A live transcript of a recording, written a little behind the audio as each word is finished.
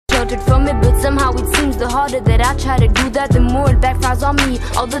sheltered from it, but somehow it seems the harder that I try to do that, the more it backfires on me.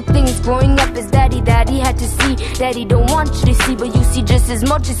 All the things growing up as daddy that he had to see, daddy don't want you to see, but you see just as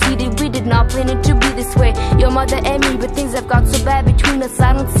much as he did. We did not plan it to be this way, your mother and me, but things have got so bad between us.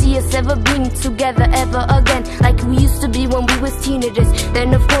 I don't see us ever being together ever again, like we used to be when we was teenagers.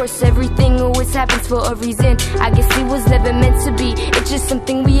 Then of course everything always happens for a reason. I guess it was never meant to be, it's just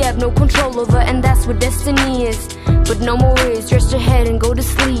something we have no control over, and that's what destiny is. But no more worries, rest your head and go to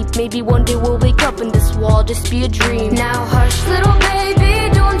sleep. Maybe one day we'll wake up and this will all just be a dream. Now hush little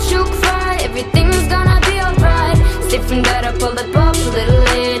baby, don't you cry, everything's gonna be alright. Stay from that up, pull it up a little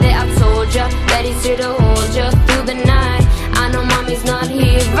later. I told ya that he's here to hold ya.